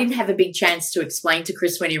I didn't have a big chance to explain to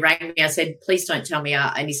Chris when he rang me. I said, please don't tell me.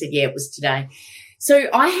 And he said, it was today. So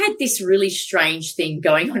I had this really strange thing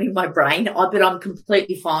going on in my brain, but I'm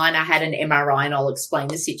completely fine. I had an MRI, and I'll explain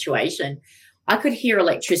the situation. I could hear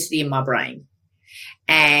electricity in my brain,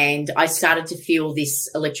 and I started to feel this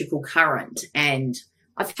electrical current, and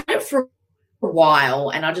I've had it for a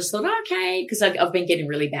while, and I just thought, okay, because I've been getting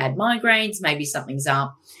really bad migraines. Maybe something's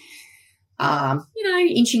up.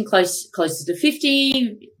 Inching closer to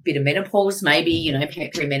 50, bit of menopause, maybe,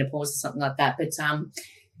 perimenopause or something like that. But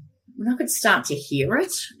when I could start to hear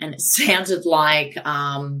it, and it sounded like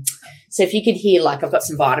So if you could hear, like, I've got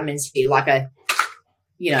some vitamins here, like a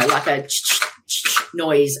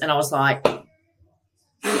noise, and I was like,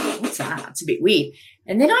 what's that? It's a bit weird.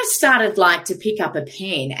 And then I started, like, to pick up a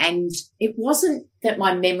pen, and it wasn't that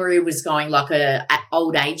my memory was going like a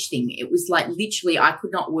old age thing. It was like literally I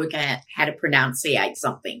could not work out how to pronunciate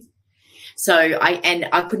something. So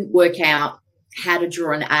I couldn't work out how to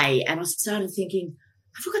draw an A, and I started thinking,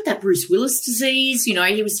 have I got that Bruce Willis disease? You know,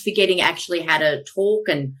 he was forgetting actually how to talk,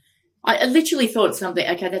 and I literally thought something,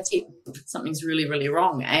 okay, that's it. Something's really, really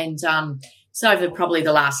wrong. And so over probably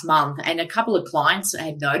the last month, and a couple of clients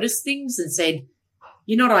had noticed things and said,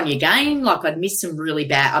 you're not on your game. Like, I made some really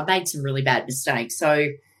bad mistakes. So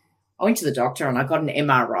I went to the doctor and I got an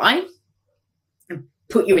MRI and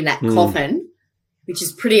put you in that coffin, which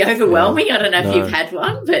is pretty overwhelming. Yeah. I don't know if you've had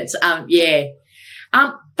one, but yeah.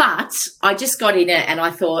 But I just got in it and I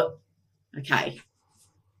thought, okay,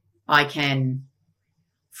 I can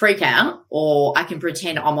freak out, or I can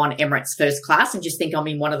pretend I'm on Emirates first class and just think I'm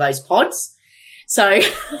in one of those pods. So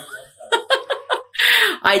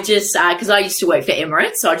I just, because I used to work for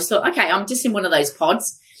Emirates, so I just thought, okay, I'm just in one of those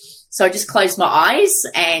pods. So I just closed my eyes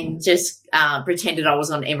and just pretended I was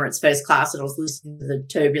on Emirates first class and I was listening to the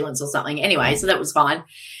turbulence or something. Anyway, so that was fine.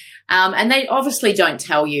 And they obviously don't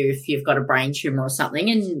tell you if you've got a brain tumor or something,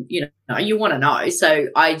 and, you know, you want to know. So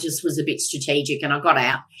I just was a bit strategic and I got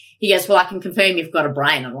out. He goes, well, I can confirm you've got a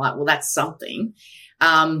brain. I'm like, well, that's something.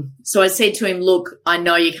 So I said to him, look, I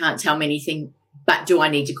know you can't tell me anything, but do I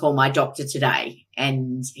need to call my doctor today?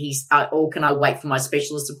 And he's, or can I wait for my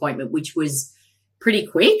specialist appointment, which was pretty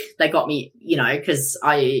quick. They got me, you know, because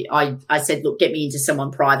I said, look, get me into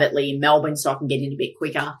someone privately in Melbourne so I can get in a bit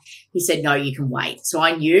quicker. He said, no, you can wait. So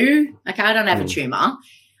I knew, okay, I don't have a tumour.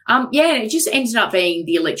 Yeah, it just ended up being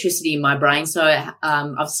the electricity in my brain. So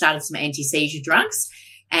I've started some anti-seizure drugs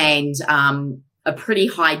and a pretty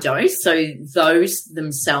high dose. So those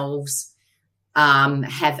themselves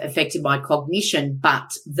have affected my cognition,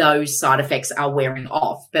 but those side effects are wearing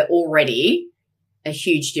off. But already a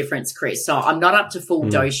huge difference, Chris. So I'm not up to full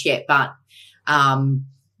dose yet, but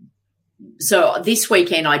so this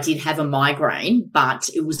weekend I did have a migraine, but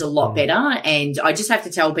it was a lot better. And I just have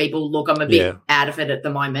to tell people, look, I'm a bit out of it at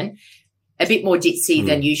the moment, a bit more ditzy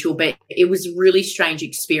than usual, but it was a really strange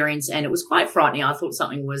experience and it was quite frightening. I thought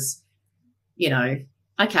something was, you know,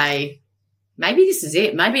 okay, maybe this is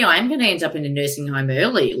it. Maybe I am going to end up in a nursing home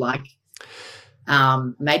early. Like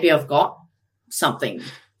maybe I've got something,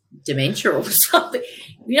 dementia or something.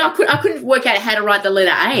 You know, I couldn't work out how to write the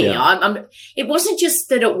letter A. Yeah. It wasn't just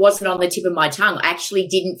that it wasn't on the tip of my tongue. I actually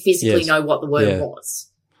didn't physically know what the word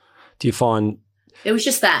was. Do you find it was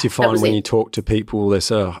just that? Do you find when you talk to people,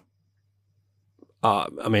 there's I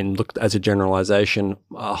mean, look, as a generalization,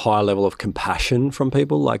 a high level of compassion from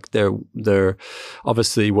people? Like they're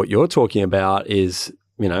obviously what you're talking about is,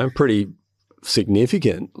 you know, pretty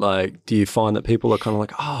significant. Like, do you find that people are kind of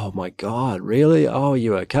like, oh my God, really? Oh, are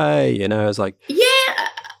you okay? You know, it's like, yeah,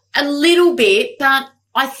 a little bit, but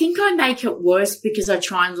I think I make it worse because I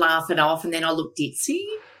try and laugh it off and then I look ditzy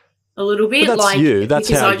a little bit. But that's like you. That's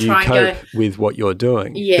how you cope with what you're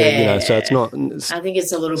doing. Yeah, but, you know, so it's not. I think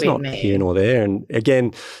it's a little bit not here nor there. And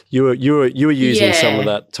again, you were using some of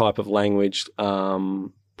that type of language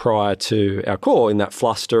prior to our call in that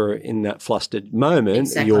flustered moment.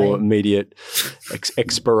 Exactly. Your immediate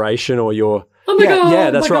expiration or your oh my God, yeah,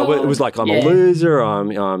 that's right. God. It was like I'm a loser.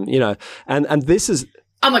 I'm you know, and this is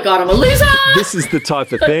oh my God, I'm a loser. This is the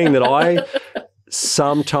type of thing that I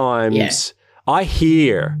sometimes I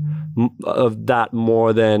hear of that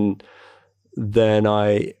more than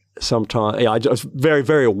I sometimes. Yeah, I'm just very,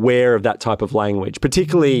 very aware of that type of language,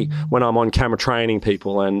 particularly when I'm on camera training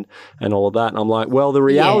people and all of that. And I'm like, well, the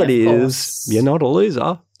reality is you're not a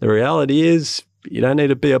loser. The reality is you don't need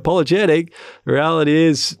to be apologetic. The reality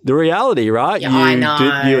is the reality, right? Yeah, I know.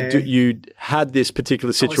 You had this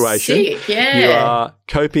particular situation. I was sick, yeah. You are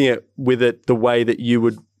coping with it the way that you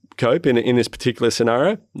would cope in this particular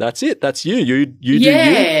scenario. That's it. That's you. You do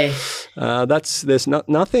you. There's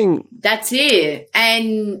nothing. That's it.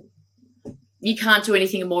 And you can't do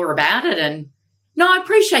anything more about it. And no, I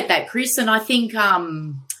appreciate that, Chris. And I think,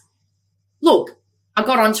 look, I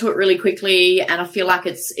got onto it really quickly and I feel like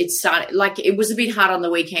it started, like it was a bit hard on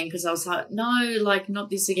the weekend because I was like, no, like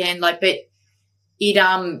not this again. Like, but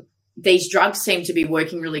these drugs seem to be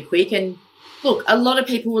working really quick. And look, a lot of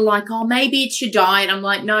people were like, oh, maybe it's your diet. I'm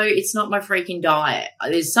like, no, it's not my freaking diet.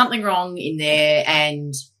 There's something wrong in there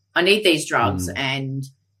and I need these drugs and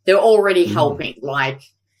they're already helping. Like,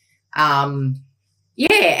 but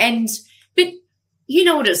you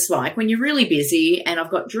know what it's like when you're really busy and I've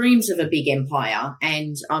got dreams of a big empire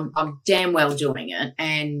and I'm damn well doing it.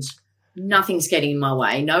 And nothing's getting in my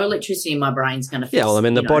way. No electricity in my brain's going to fix. Yeah, well, I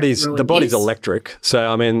mean, the body's this. electric. So,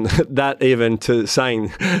 I mean, that even to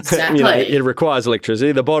saying, Exactly. it requires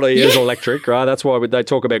electricity. The body is electric, right? That's why they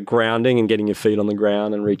talk about grounding and getting your feet on the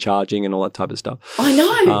ground and recharging and all that type of stuff. I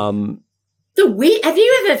know. Have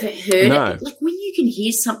you ever heard No. it? Like when you can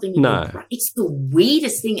hear something in your brain, it's the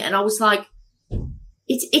weirdest thing. And I was like,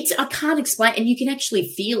 it's I can't explain. And you can actually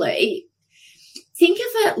feel it. Think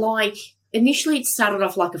of it like, initially it started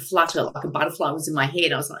off like a flutter, like a butterfly was in my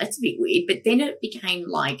head. I was like, that's a bit weird. But then it became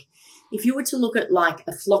like, if you were to look at like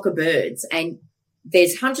a flock of birds and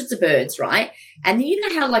there's hundreds of birds, right? And then you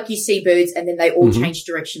know how like you see birds and then they all change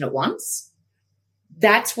direction at once?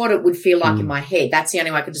 That's what it would feel like in my head. That's the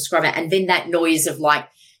only way I could describe it. And then that noise of like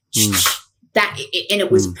that, and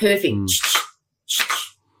it was perfect.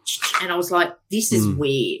 And I was like, this is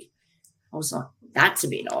weird. I was like, that's a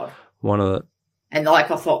bit odd. And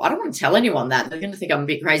like I thought, I don't want to tell anyone that. They're going to think I'm a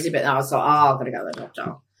bit crazy. But I was like, I've got to go to the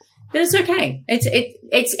doctor. But it's okay.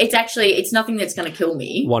 It's actually it's nothing that's going to kill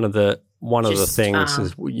me. One of the things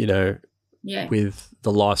is with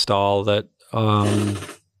the lifestyle that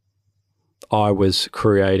I was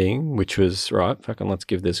creating, which was right. Fucking, let's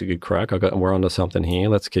give this a good crack. We're onto something here.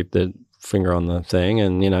 Let's keep the finger on the thing.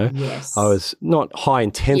 And I was not high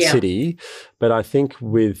intensity, but I think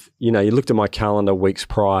with you looked at my calendar weeks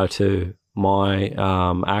prior to my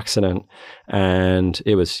accident, and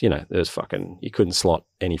it was fucking, you couldn't slot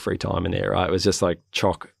any free time in there, right? It was just like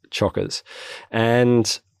chockers,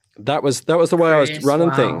 and that was the way I was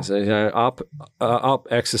running things. Up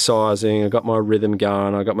exercising. I got my rhythm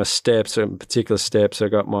going. I got my steps, particular steps. I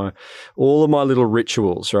got all of my little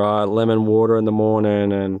rituals, right? Lemon water in the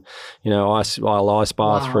morning, and I'll ice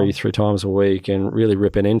bath three times a week, and really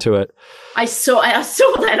ripping into it. I saw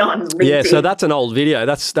that on LinkedIn. Yeah, so that's an old video.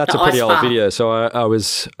 That's a pretty old video. So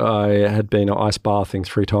I had been ice bathing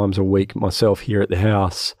 3 times a week myself here at the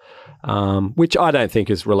house. Which I don't think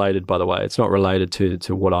is related, by the way. It's not related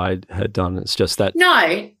to what I had done. It's just that. No,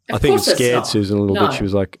 I think it scared Susan a little bit. She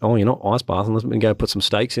was like, "Oh, you're not ice bathing. Let's go put some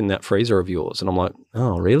steaks in that freezer of yours." And I'm like,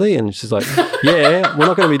 "Oh, really?" And she's like, "Yeah, we're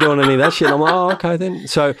not going to be doing any of that shit." And I'm like, "Oh, okay then."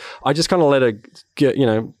 So I just kind of let her get,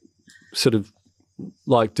 sort of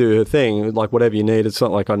like do her thing, like whatever you need. It's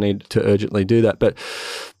not like I need to urgently do that. But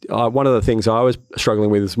one of the things I was struggling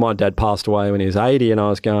with is my dad passed away when he was 80, and I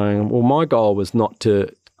was going, well, my goal was not to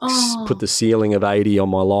put the ceiling of 80 on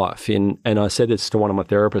my life. And I said this to one of my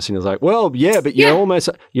therapists, and he was like, well, yeah, but you almost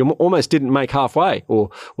didn't make halfway or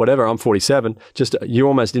whatever. I'm 47. Just you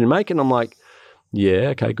almost didn't make it. And I'm like, yeah,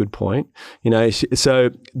 okay, good point. So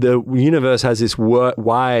the universe has this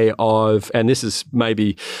way of, and this is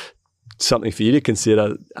maybe something for you to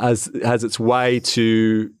consider, has its way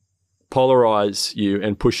to polarize you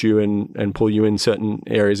and push you and pull you in certain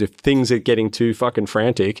areas. If things are getting too fucking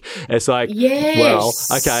frantic, it's like, well,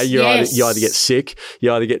 okay, you either get sick,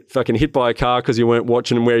 you either get fucking hit by a car because you weren't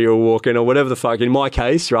watching where you were walking or whatever the fuck. In my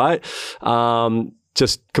case, right,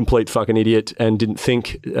 just complete fucking idiot and didn't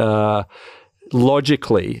think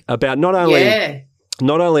logically about not only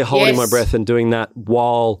holding my breath and doing that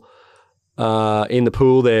while in the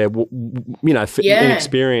pool there,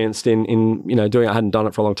 inexperienced in doing it. I hadn't done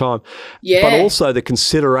it for a long time. Yeah. But also the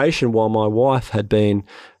consideration while my wife had been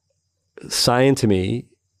saying to me,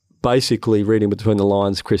 basically reading between the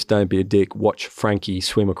lines, Chris, don't be a dick, watch Frankie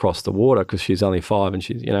swim across the water because she's only 5 and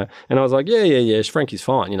she's, and I was like, yeah, Frankie's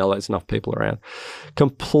fine. There's enough people around.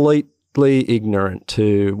 Completely ignorant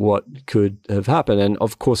to what could have happened, and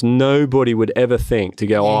of course nobody would ever think to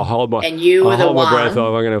go, I'll hold my breath, I'm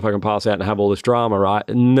going to fucking pass out and have all this drama, right?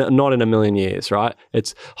 Not in a million years, right?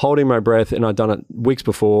 It's holding my breath, and I'd done it weeks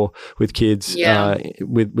before with kids,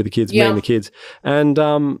 with the kids, me and the kids, and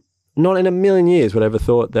not in a million years would I ever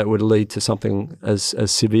thought that would lead to something as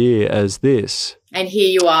severe as this. And here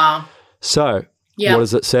you are. So what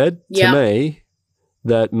has it said to me?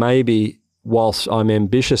 That maybe whilst I'm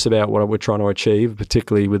ambitious about what we're trying to achieve,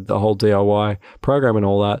 particularly with the whole DIY program and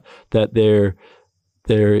all that, that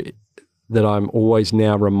I'm always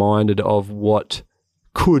now reminded of what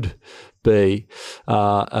could be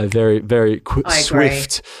a very, very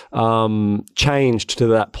swift change to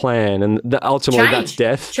that plan, and ultimately that's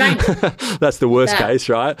death. That's the worst case,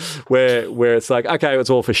 right? Where it's like, okay, it's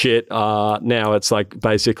all for shit. Now it's like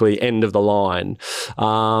basically end of the line.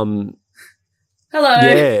 Hello.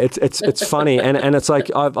 Yeah, it's funny, and it's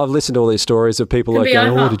like I've listened to all these stories of people like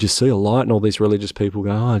going, oh, did you see a light? And all these religious people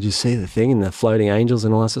go, oh, did you see the thing and the floating angels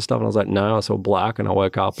and all that sort of stuff? And I was like, no, I saw black, and I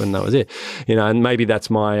woke up and that was it. And maybe that's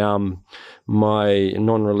my my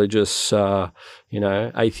non-religious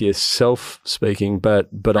atheist self speaking,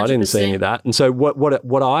 but 100%. I didn't see any of that. And so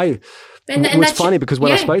what I it was funny because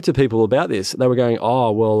when I spoke to people about this, they were going,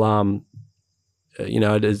 "Oh, well,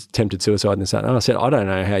 it is attempted suicide and this, that." And I said, "I don't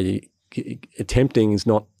know how you attempting is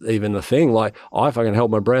not even a thing. Like, I fucking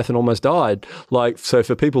held my breath and almost died. Like, so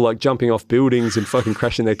for people like jumping off buildings and fucking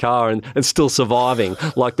crashing their car and still surviving,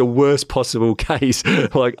 like the worst possible case,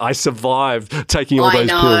 like I survived taking all those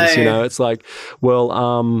pills, it's like,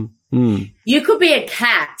 well, you could be a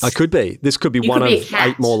cat. I could be. This could be one of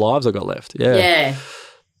 8 more lives I got left. Yeah.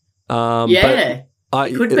 Yeah.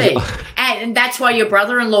 It could be. And that's why your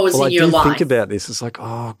brother-in-law is in your life. I think about this. It's like,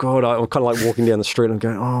 oh, God, I'm kind of like walking down the street and I'm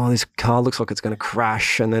going, oh, this car looks like it's going to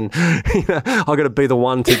crash. And then I've got to be the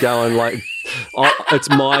one to go and like, it's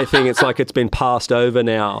my thing. It's like it's been passed over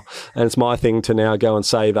now. And it's my thing to now go and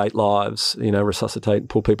save 8 lives, resuscitate and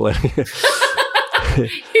pull people out of here.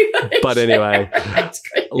 But anyway, I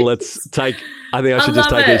think I should just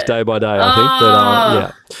take each day by day, I think. But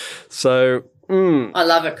yeah. So... I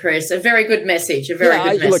love it, Chris. A very good message. Good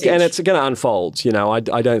message. Look, and it's going to unfold.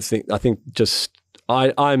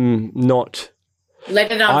 I'm not.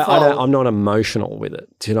 Let it unfold. I'm not emotional with it.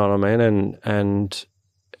 Do you know what I mean? And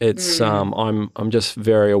it's I'm just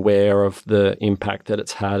very aware of the impact that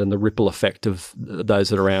it's had and the ripple effect of those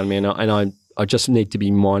that are around me, and I just need to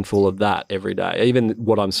be mindful of that every day. Even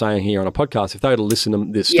what I'm saying here on a podcast, if they were to listen to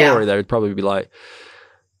this story, they would probably be like,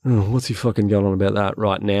 oh, what's he fucking going on about that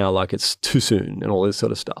right now? Like, it's too soon and all this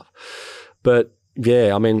sort of stuff. But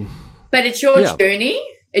yeah, I mean. But it's your journey.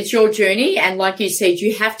 It's your journey. And like you said,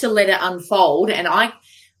 you have to let it unfold. And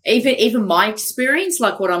even my experience,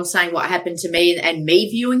 like what I'm saying, what happened to me and me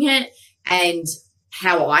viewing it and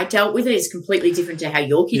how I dealt with it is completely different to how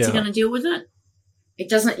your kids are going to deal with it. It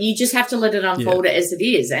doesn't. You just have to let it unfold it as it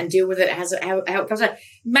is and deal with it how it comes out. It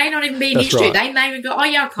may not even be an issue. Right. They may even go, oh,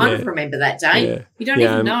 yeah, I kind of remember that day. Yeah. You don't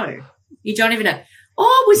even know. You don't even know.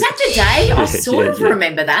 Oh, was that the day? I sort of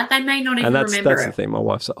remember that. They may not even remember it. That's the thing. My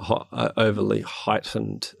wife's overly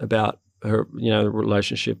heightened about her,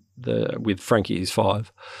 relationship with Frankie, who's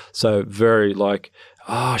 5. So very like,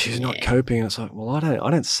 oh, she's not coping. And it's like, well, I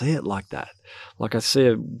don't see it like that. Like I see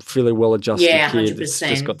a fairly well-adjusted kid that's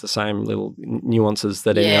just got the same little nuances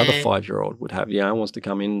that any other 5-year-old would have. Wants to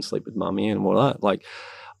come in and sleep with mummy and all that. Like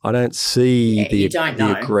I don't see the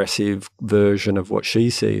aggressive version of what she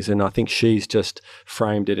sees, and I think she's just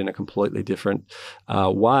framed it in a completely different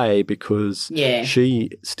way because she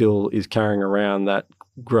still is carrying around that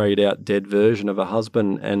greyed out dead version of a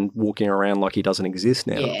husband and walking around like he doesn't exist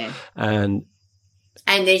now. Yeah. And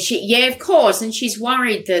then of course, and she's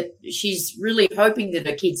worried that she's really hoping that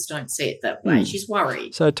her kids don't see it that way. She's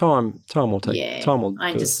worried. So time will take time will.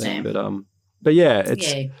 I understand. But yeah,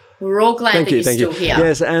 it's. We're all glad that you're still here.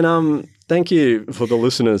 Yes, and thank you for the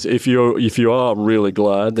listeners. If you are really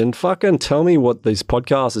glad, then fucking tell me what this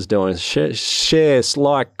podcast is doing. Share,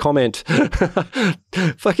 like, comment.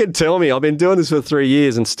 Fucking tell me. I've been doing this for 3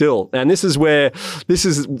 years and still. And this is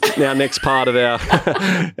our next part of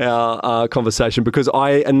our conversation, because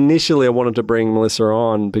I initially wanted to bring Melissa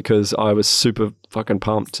on because I was super fucking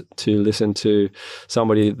pumped to listen to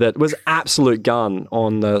somebody that was absolute gun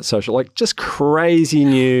on the social, like just crazy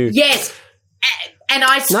new. Yes. And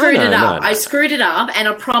I screwed it up. I screwed it up, and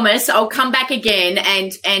I promise I'll come back again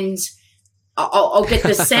and I'll get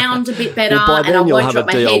the sound a bit better, and I won't drop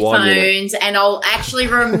my headphones, and I'll actually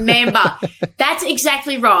remember. That's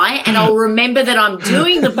exactly right, and I'll remember that I'm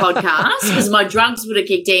doing the podcast because my drugs would have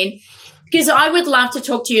kicked in. Because I would love to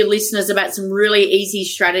talk to your listeners about some really easy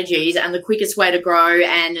strategies and the quickest way to grow,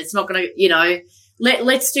 and it's not going to,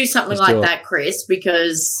 let's do something like that, Chris,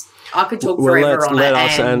 because I could talk forever on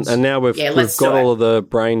it. And now we've got all of the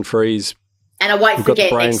brain freeze. And I won't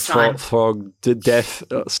forget next time. Fog, death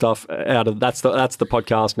stuff out of that's the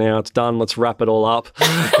podcast now. It's done. Let's wrap it all up.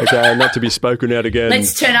 Okay, not to be spoken out again.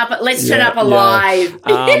 Let's turn up alive.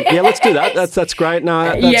 Let's do that. That's great.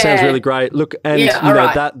 No, that sounds really great. Look, and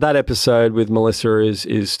that episode with Melissa is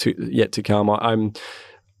yet to come. I'm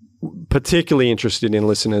particularly interested in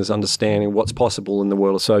listeners understanding what's possible in the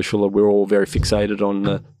world of social. We're all very fixated on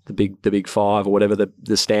the big 5 or whatever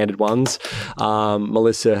the standard ones.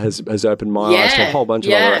 Melissa has opened my eyes to a whole bunch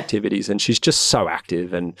of other activities, and she's just so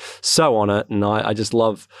active and so on it. And I just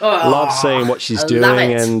love seeing what she's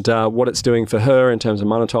doing and what it's doing for her in terms of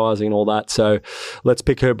monetizing and all that. So let's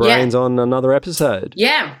pick her brains on another episode.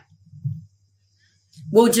 Yeah.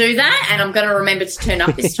 We'll do that, and I'm going to remember to turn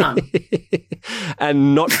up this time.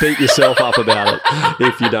 And not beat yourself up about it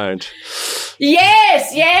if you don't.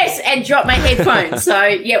 Yes, and drop my headphones.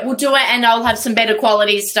 So, we'll do it, and I'll have some better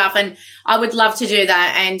quality stuff, and I would love to do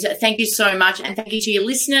that. And thank you so much, and thank you to your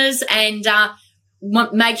listeners, and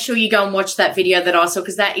make sure you go and watch that video that I saw,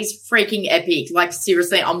 because that is freaking epic. Like,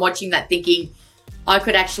 seriously, I'm watching that thinking I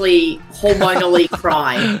could actually hormonally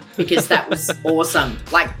cry because that was awesome.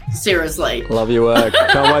 Like, seriously. Love your work.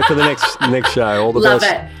 Can't wait for the next show. All the Love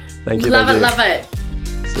best. it. Thank you. Love thank it. you. Love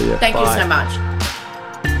it. See ya. Thank you Bye. so much.